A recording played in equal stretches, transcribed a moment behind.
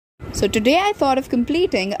So today I thought of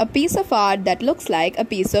completing a piece of art that looks like a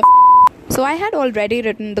piece of So I had already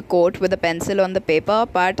written the quote with a pencil on the paper,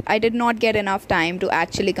 but I did not get enough time to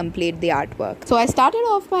actually complete the artwork. So I started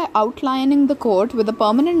off by outlining the quote with a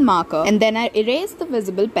permanent marker, and then I erased the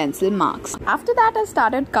visible pencil marks. After that, I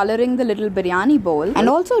started coloring the little biryani bowl and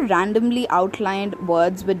also randomly outlined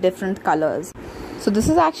words with different colors. So this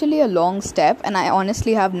is actually a long step and I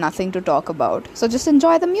honestly have nothing to talk about. So just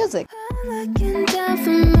enjoy the music. Looking down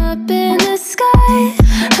from up in the sky,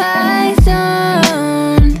 I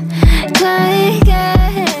don't like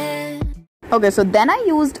it. Okay, so then I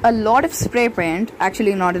used a lot of spray paint,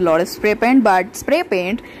 actually not a lot of spray paint, but spray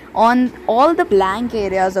paint on all the blank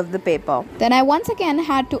areas of the paper. Then I once again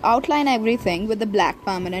had to outline everything with the black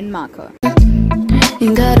permanent marker.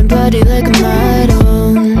 You got a body like a model.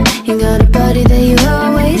 You got a body that you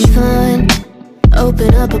always find.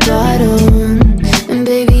 Open up a bottle, and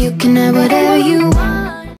baby you can have whatever you want.